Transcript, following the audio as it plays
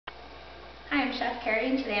I'm Chef Carrie,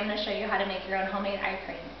 and today I'm going to show you how to make your own homemade eye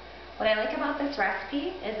cream. What I like about this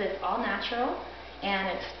recipe is it's all natural, and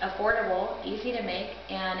it's affordable, easy to make,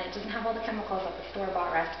 and it doesn't have all the chemicals that the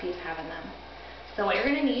store-bought recipes have in them. So what you're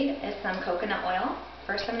going to need is some coconut oil.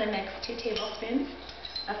 First I'm going to mix 2 tablespoons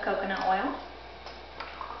of coconut oil.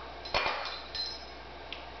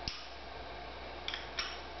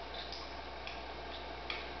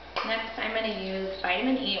 Next I'm going to use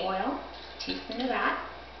vitamin E oil, a teaspoon of that.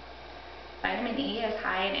 Vitamin E is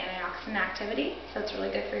high in antioxidant activity, so it's really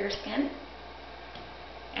good for your skin.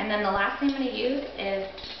 And then the last thing I'm going to use is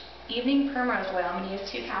evening primrose oil. I'm going to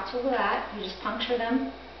use 2 capsules of that. You just puncture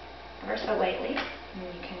them ever so lightly, and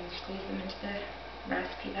you can squeeze them into the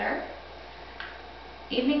recipe there.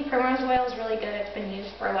 Evening primrose oil is really good. It's been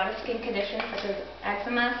used for a lot of skin conditions such as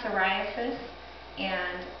eczema, psoriasis,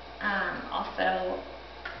 and also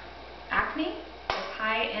acne. It's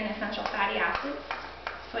high in essential fatty acids.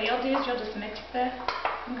 So what you'll do is you'll just mix the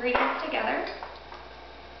ingredients together,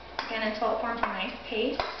 again, until it forms a nice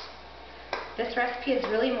paste. This recipe is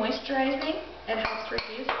really moisturizing. It helps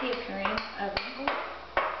reduce the appearance of wrinkles.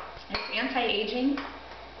 It's anti-aging,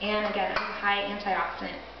 and again, it has a high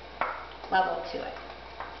antioxidant level to it.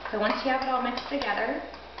 So once you have it all mixed together,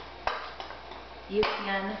 you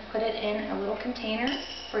can put it in a little container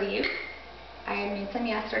for use. I made some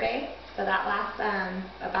yesterday, so that lasts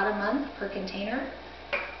about a month per container.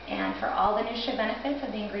 And for all the nutrition benefits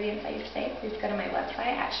of the ingredients I use today, please go to my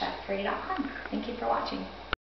website at chefcarrie.com. Thank you for watching.